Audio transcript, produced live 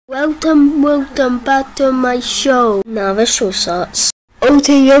Welcome back to my show. Now the show starts.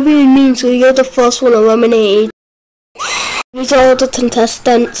 Okay, you're being mean, so you're the first one eliminated. These are all the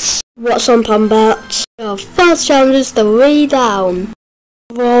contestants. What's on plan bats? Your first challenge is the way down.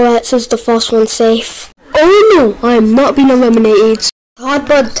 Rolex is the first one safe. Oh no, I am not being eliminated.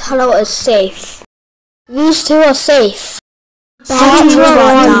 Cardboard Tallow is safe. These two are safe. Badges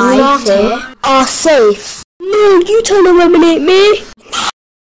are safe. No, you don't eliminate me.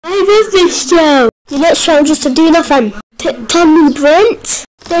 I love this show. Your next challenge is to do nothing. Tell me, Brent.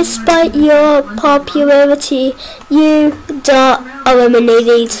 Despite your popularity, you got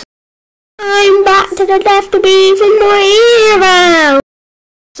eliminated. I'm back to the left to be even more evil.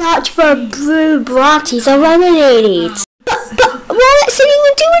 Search for Blue Bratties eliminated. But Rolex didn't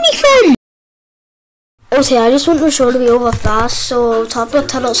even do anything. Okay, I just want the show to be over fast, so top of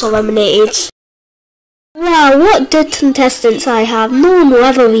tunnels eliminated. Wow, what good contestants I have. No one will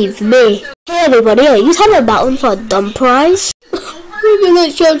ever leave me. Hey everybody, are you having a battle for a dumb prize? Maybe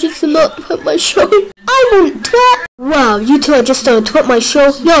let's judge to not twit my show. I won't twit. Wow, you two are just gonna twit my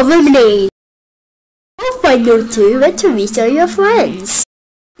show. You're eliminated. I'll find you two and Teresa are your friends.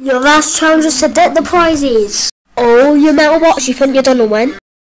 Your last challenge is to get the prizes. Oh, you metal box, you think you're gonna win?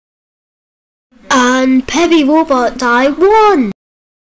 And Perry Robot Die won.